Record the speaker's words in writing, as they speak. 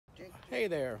Hey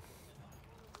there.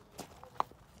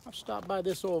 I've stopped by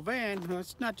this old van.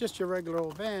 It's not just your regular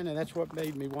old van, and that's what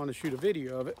made me want to shoot a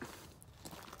video of it.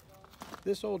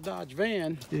 This old Dodge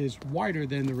van is wider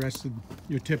than the rest of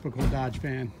your typical Dodge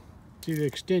van. See the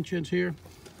extensions here?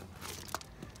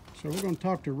 So we're going to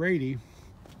talk to Rady.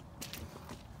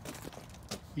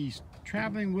 He's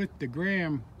traveling with the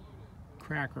Gramkrakker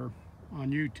on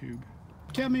YouTube.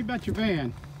 Tell me about your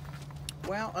van.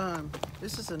 Well,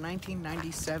 this is a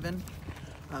 1997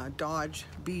 Dodge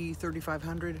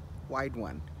B3500 wide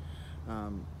one.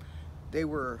 They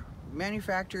were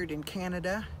manufactured in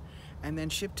Canada and then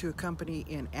shipped to a company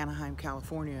in Anaheim,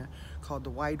 California called the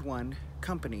Wide One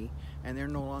Company, and they're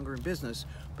no longer in business,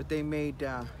 but they made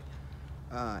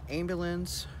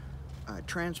ambulance,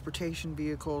 transportation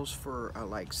vehicles for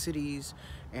like cities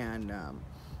and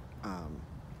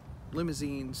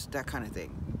limousines, that kind of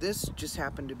thing. This just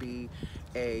happened to be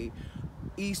a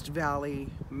East Valley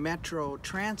Metro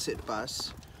transit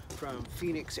bus from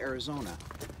Phoenix, Arizona,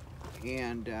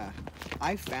 and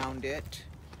I found it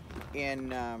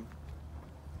in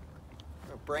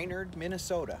Brainerd,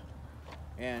 Minnesota,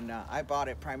 and I bought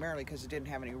it primarily because it didn't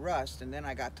have any rust, and then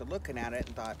I got to looking at it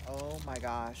and thought, oh my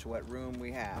gosh, what room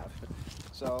we have.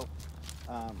 So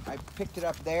I picked it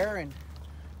up there and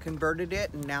converted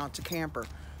it, and now it's a camper.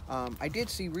 I did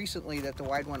see recently that the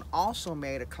Wide One also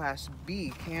made a Class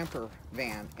B camper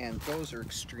van, and those are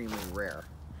extremely rare.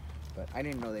 But I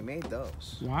didn't know they made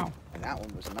those. Wow. And that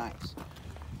one was nice.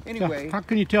 Anyway. So how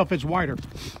can you tell if it's wider?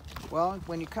 Well,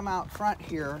 when you come out front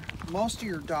here, most of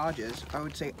your Dodges, I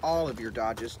would say all of your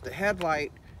Dodges, the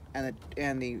headlight and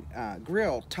the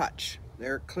grill touch.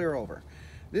 They're clear over.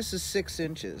 This is 6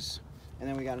 inches. And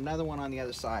then we got another one on the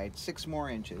other side, 6 more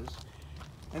inches.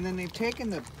 And then they've taken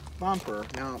the bumper,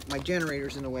 now my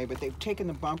generator's in the way, but they've taken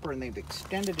the bumper and they've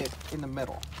extended it in the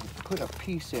middle, put a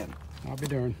piece in. I'll be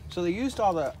darned. So they used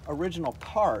all the original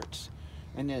parts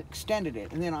and then extended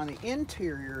it. And then on the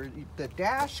interior, the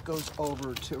dash goes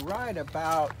over to right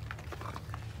about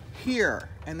here,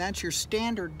 and that's your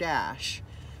standard dash.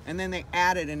 And then they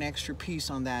added an extra piece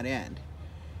on that end.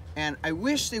 And I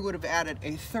wish they would have added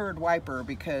a third wiper,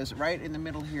 because right in the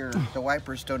middle here, the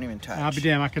wipers don't even touch. I'll be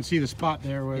damned, I can see the spot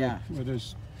there where, where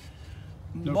there's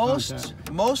no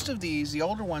contact. Most of these, the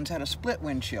older ones, had a split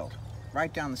windshield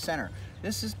right down the center.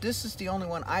 This is the only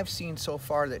one I've seen so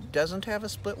far that doesn't have a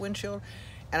split windshield,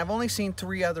 and I've only seen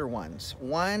 3 other ones.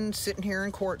 One sitting here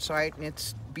in Quartzsite, and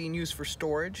it's being used for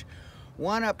storage.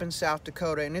 One up in South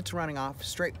Dakota, and it's running off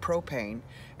straight propane.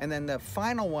 And then the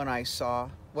final one I saw,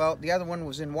 well, the other one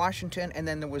was in Washington, and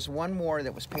then there was one more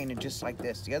that was painted just like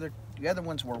this. The other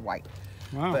ones were white.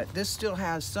 Wow. But this still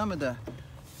has some of the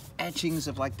etchings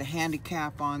of like the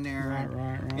handicap on there.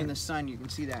 Right. In the sun, you can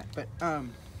see that. But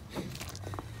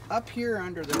up here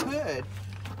under the hood,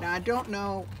 now I don't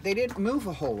know, they didn't move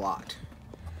a whole lot.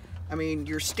 I mean,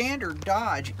 your standard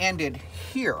Dodge ended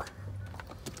here.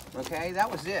 Okay,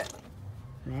 that was it.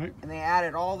 Right. And they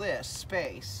added all this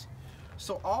space.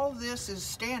 So all this is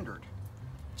standard.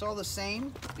 It's all the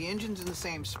same. The engine's in the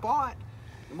same spot.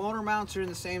 The motor mounts are in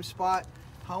the same spot.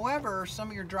 However, some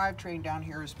of your drivetrain down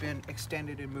here has been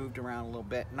extended and moved around a little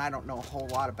bit, and I don't know a whole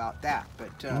lot about that.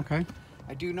 But okay.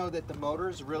 I do know that the motor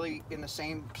is really in the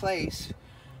same place.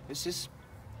 It's just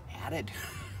added.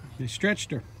 They stretched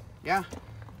her. Yeah.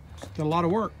 It's a lot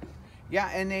of work. Yeah,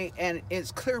 and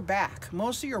it's clear back.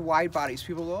 Most of your wide bodies,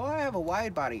 people go, oh, I have a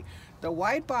wide body. The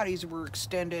wide bodies were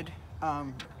extended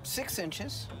 6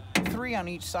 inches, 3 on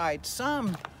each side.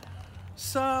 Some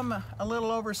a little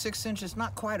over 6 inches,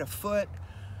 not quite a foot.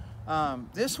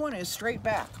 This one is straight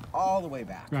back, all the way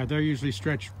back. Right, they're usually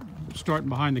stretched starting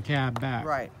behind the cab back.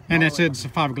 Right. And it's a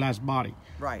fiberglass body.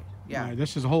 Right, yeah. Right,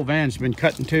 this is the whole van's been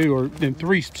cut in 2 or in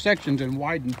 3 sections and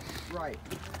widened. Right.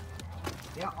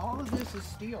 Yeah, all of this is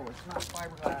steel. It's not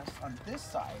fiberglass on this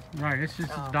side. Right, this is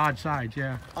the Dodge side,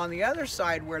 yeah. On the other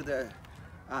side where the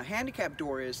handicap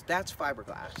door is, that's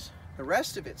fiberglass. The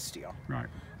rest of it's steel. Right.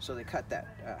 So they cut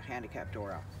that handicap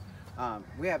door out.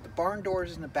 We have the barn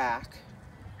doors in the back,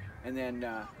 and then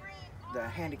the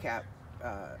handicap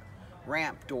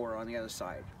ramp door on the other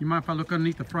side. You mind if I look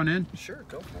underneath the front end? Sure,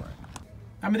 go for it.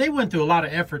 I mean, they went through a lot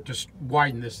of effort to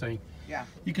widen this thing. Yeah.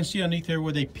 You can see underneath there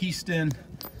where they pieced in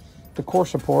the core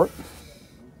support,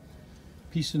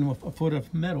 pieced in with a foot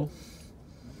of metal.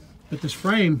 But this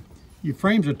frame, your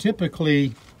frames are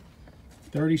typically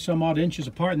 30 some odd inches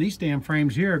apart, and these damn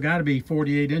frames here got to be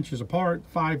 48 inches apart,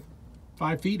 5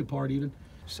 feet apart even.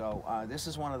 So this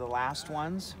is one of the last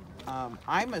ones.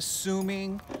 I'm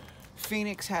assuming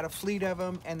Phoenix had a fleet of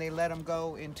them and they let them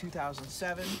go in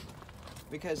 2007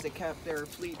 because they kept their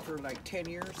fleet for like 10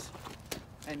 years.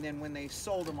 And then when they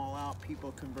sold them all out,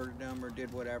 people converted them or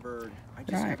did whatever. I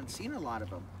just haven't seen a lot of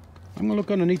them. I'm gonna look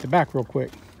underneath the back real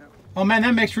quick. Oh man,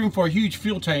 that makes room for a huge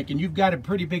fuel tank, and you've got a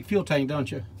pretty big fuel tank,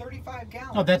 don't you? 35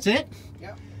 gallons. Oh, that's it?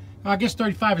 Yep. I guess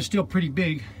 35 is still pretty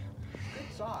big.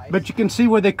 Good size. But you can see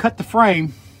where they cut the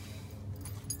frame,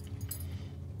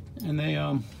 and they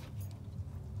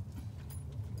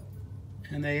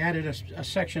added a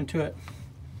section to it.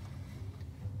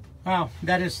 Wow,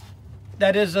 that is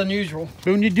unusual.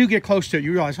 But when you do get close to it,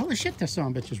 you realize, holy shit, this son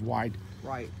of a bitch is wide.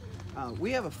 Right.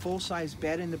 We have a full-size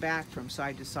bed in the back from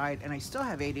side to side, and I still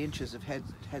have 8 inches of head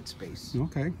space.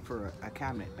 Okay. For a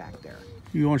cabinet back there.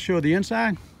 You want to show the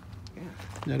inside? Yeah.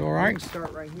 Is that all right?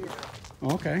 Start right here.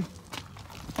 Okay.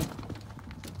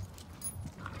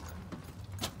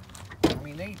 I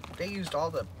mean, they used all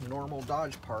the normal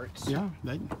Dodge parts. Yeah.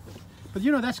 But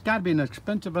you know, that's got to be an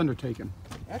expensive undertaking.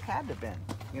 That had to have been.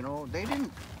 You know, they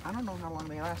didn't. I don't know how long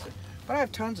they lasted. But I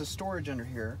have tons of storage under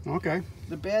here. Okay.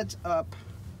 The bed's up.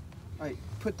 I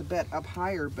put the bed up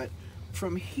higher, but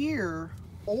from here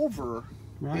over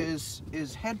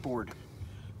is headboard.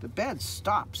 The bed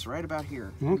stops right about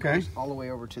here. Okay. Goes all the way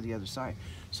over to the other side.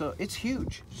 So it's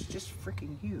huge. It's just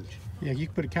freaking huge. Yeah, you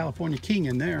could put a California King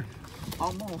in there.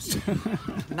 Almost.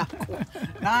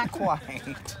 Not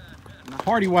quite.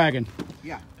 Party wagon.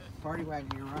 Yeah, party wagon,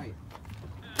 you're right.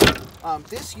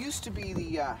 This used to be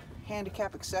the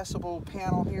handicap accessible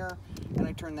panel here, and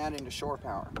I turned that into shore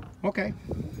power. Okay.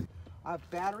 I have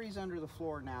batteries under the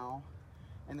floor now,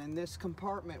 and then this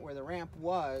compartment where the ramp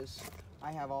was,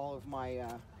 I have all of my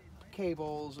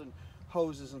cables and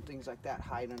hoses and things like that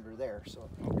hide under there, so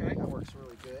that works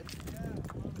really good.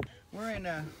 We're in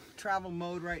travel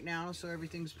mode right now, so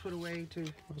everything's put away to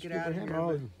get out of here.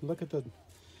 Oh, look at the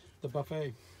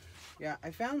buffet. Yeah,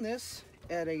 I found this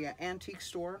at a antique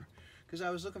store because I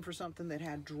was looking for something that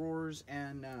had drawers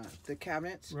and the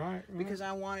cabinets. Right. Because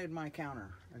I wanted my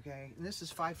counter, okay? And this is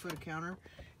 5 foot of counter.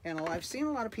 And I've seen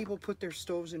a lot of people put their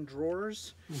stoves in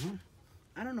drawers.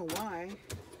 I don't know why.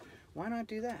 Why not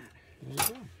do that? There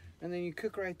you go. And then you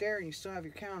cook right there and you still have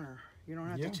your counter. You don't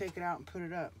have to take it out and put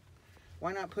it up.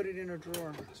 Why not put it in a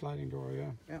drawer? Sliding door,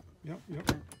 yeah.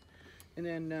 Yep. And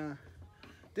then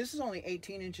this is only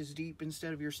 18 inches deep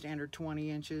instead of your standard 20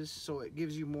 inches, so it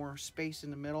gives you more space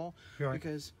in the middle. Right.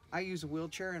 Because I use a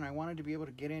wheelchair and I wanted to be able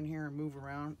to get in here and move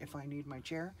around if I need my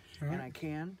chair, and I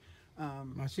can.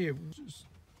 I see it.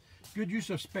 Good use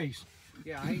of space.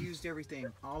 Yeah, I used everything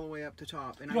all the way up to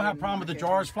top. And you don't have a problem with the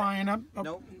jars flying up?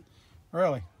 Nope.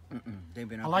 Really? They've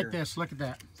been up I like here this. Look at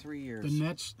that. 3 years. The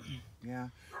nets. Yeah.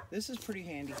 This is pretty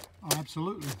handy. Oh,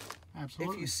 absolutely.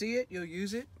 Absolutely. If you see it, you'll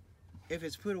use it. If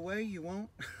it's put away, you won't.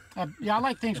 Yeah, I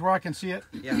like things where I can see it.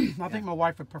 Yeah. I think my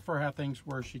wife would prefer have things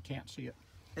where she can't see it.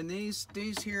 And these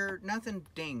here, nothing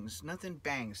dings, nothing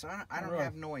bangs. So I don't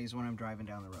have noise when I'm driving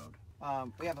down the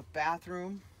road. We have a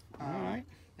bathroom. All right.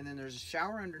 And then there's a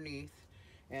shower underneath.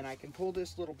 And I can pull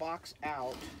this little box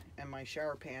out, and my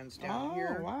shower pan's down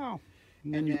here. Oh, wow.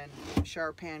 And then the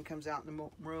shower pan comes out in the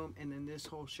room, and then this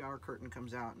whole shower curtain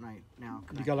comes out, and I now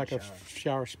you got like a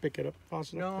shower spigot up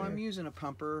faucet? No, up there? I'm using a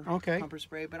pumper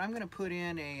spray, but I'm going to put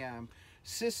in a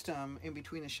system in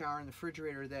between the shower and the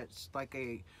refrigerator that's like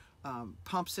a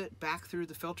pumps it back through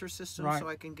the filter system, so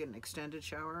I can get an extended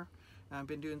shower. I've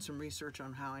been doing some research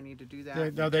on how I need to do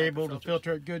that. Are they able to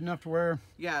filter it good enough to where?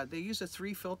 Yeah, they use a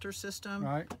 3 filter system,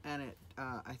 and it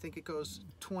I think it goes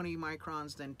 20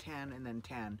 microns, then 10, and then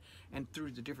 10, and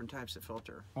through the different types of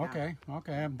filter. Okay,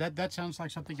 okay. That sounds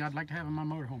like something I'd like to have in my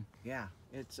motorhome. Yeah,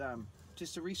 it's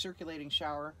just a recirculating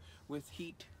shower with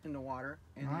heat in the water.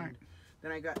 And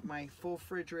then I got my full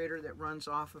refrigerator that runs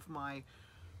off of my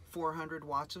 400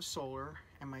 watts of solar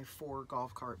and my 4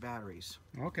 golf cart batteries.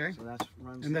 Okay. So that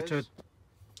runs. And that's a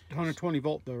 120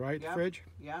 volt though, right? Yep. Fridge?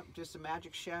 Yeah, just a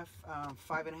Magic Chef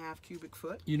 5.5 cubic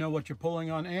foot. You know what you're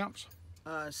pulling on amps?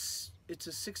 It's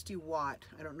a 60 watt.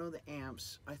 I don't know the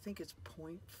amps. I think it's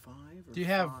 0.5 or do you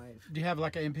 5. have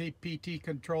like an MPPT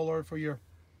controller for your?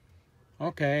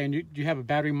 Okay, and do you have a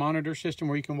battery monitor system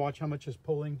where you can watch how much is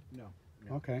pulling? No.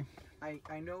 Okay.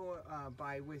 I know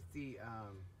with the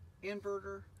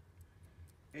inverter,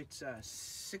 it's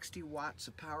 60 watts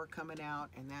of power coming out,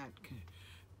 and that,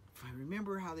 if I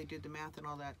remember how they did the math and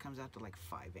all that, comes out to like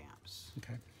 5 amps.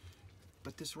 Okay.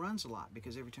 But this runs a lot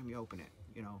because every time you open it,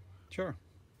 you know. Sure.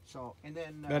 So, and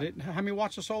then... how many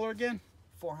watts of solar again?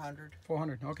 400.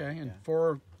 400, okay. And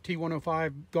 4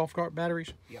 T105 golf cart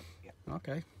batteries? Yep.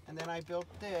 Okay. And then I built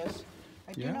this.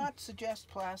 I do not suggest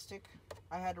plastic.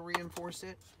 I had to reinforce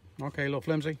it. Okay, a little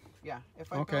flimsy? Yeah.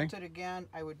 If I built it again,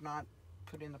 I would not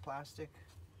put in the plastic.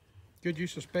 Good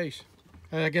use of space.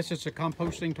 I guess it's a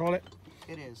composting toilet?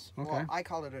 It is. Okay. Well, I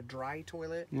call it a dry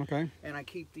toilet. Okay. And I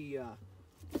keep the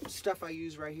stuff I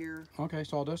use right here. Okay,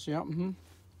 sawdust, yeah. Mm-hmm.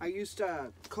 I used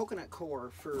coconut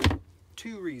core for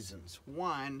 2 reasons.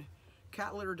 One,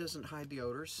 cat litter doesn't hide the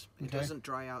odors. It doesn't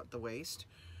dry out the waste.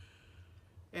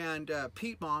 And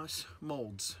peat moss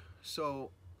molds.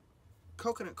 So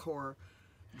coconut core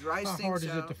dries things out. How hard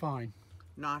is it to find?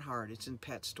 Not hard. It's in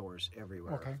pet stores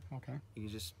everywhere. Okay, okay. You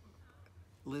just,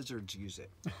 lizards use it.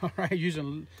 All right,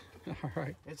 all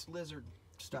right. It's lizard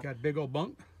stuff. You got big old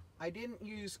bunk? I didn't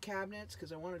use cabinets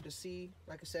because I wanted to see,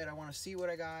 like I said, I want to see what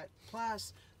I got.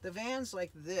 Plus, the van's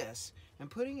like this, and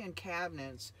putting in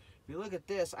cabinets, if you look at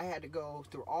this, I had to go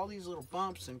through all these little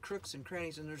bumps and crooks and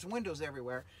crannies, and there's windows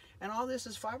everywhere, and all this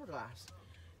is fiberglass.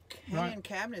 Hanging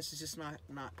cabinets is just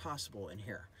not possible in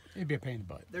here. It'd be a pain in the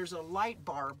butt. There's a light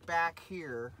bar back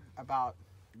here about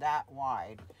that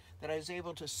wide that I was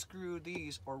able to screw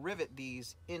these or rivet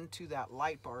these into that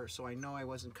light bar so I know I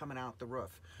wasn't coming out the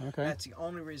roof. Okay. That's the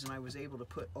only reason I was able to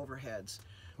put overheads,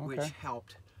 which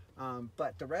helped.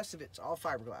 But the rest of it's all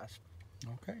fiberglass.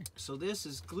 Okay. So this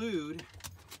is glued,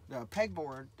 the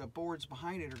pegboard, the boards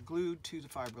behind it are glued to the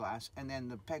fiberglass, and then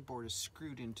the pegboard is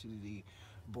screwed into the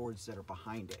boards that are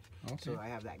behind it. Okay. So I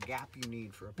have that gap you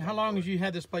need for a pegboard. How long has you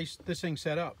had this thing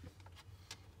set up?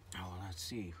 Oh, let's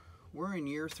see. We're in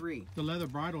year 3. The leather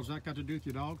bridles, that got to do with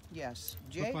your dog? Yes.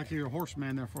 Jake? Looked like you're a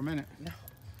horseman there for a minute. No.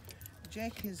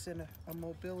 Jake is a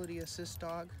mobility assist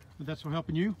dog. That's what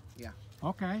helping you? Yeah.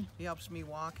 Okay. He helps me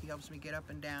walk. He helps me get up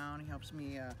and down. He helps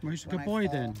me well, he's a good boy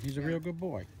then. He's a real good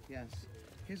boy. Yes.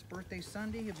 His birthday's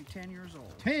Sunday. He'll be 10 years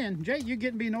old. 10? Jake, you're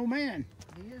getting to be an old man.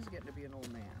 He is getting to be an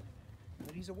old man.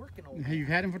 But he's a working old man. You've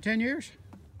had him for 10 years?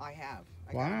 I have.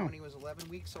 I got him when he was 11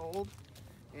 weeks old.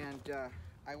 And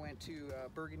I went to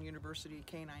Bergen University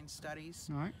Canine Studies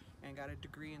and got a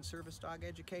degree in service dog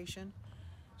education.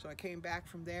 So I came back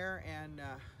from there and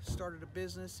started a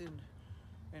business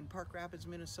in Park Rapids,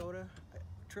 Minnesota.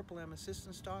 Triple M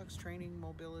assistance dogs, training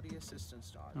mobility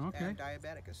assistance dogs, and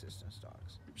diabetic assistance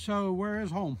dogs. So where is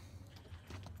home?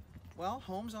 Well,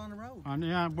 home's on the road.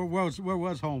 Yeah, where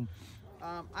was home?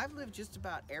 I've lived just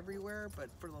about everywhere, but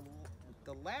for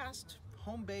the last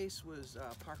home base was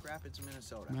Park Rapids,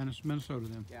 Minnesota. Minnesota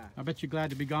then. Yeah. I bet you're glad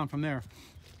to be gone from there.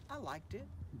 I liked it.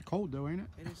 Cold though, ain't it?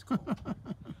 It is cold.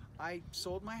 I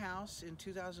sold my house in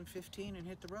 2015 and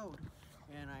hit the road,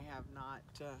 and I have not.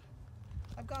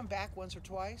 I've gone back once or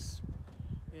twice.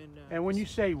 And when you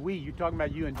say we, you're talking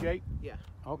about you and Jake? Yeah.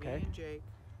 Okay. Me and Jake.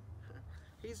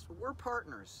 We're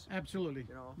partners. Absolutely.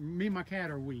 You know. Me and my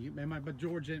cat are we, but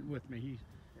George isn't with me.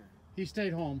 He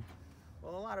stayed home.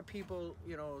 Well, a lot of people,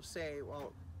 say,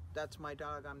 well, that's my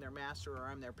dog, I'm their master, or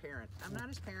I'm their parent. I'm not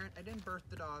his parent. I didn't birth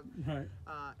the dog. Right.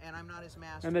 And I'm not his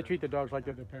master. And they treat the dogs like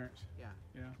they're their parents. Yeah.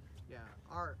 Yeah. Yeah.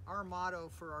 Our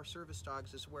motto for our service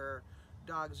dogs is where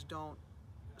dogs don't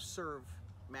serve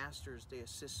masters, they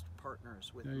assist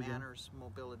partners with manners,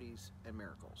 mobilities, and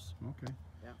miracles. Okay.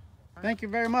 Yeah. Thank you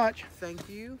very much. Thank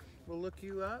you. We'll look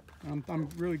you up. I'm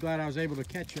really glad I was able to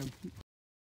catch him.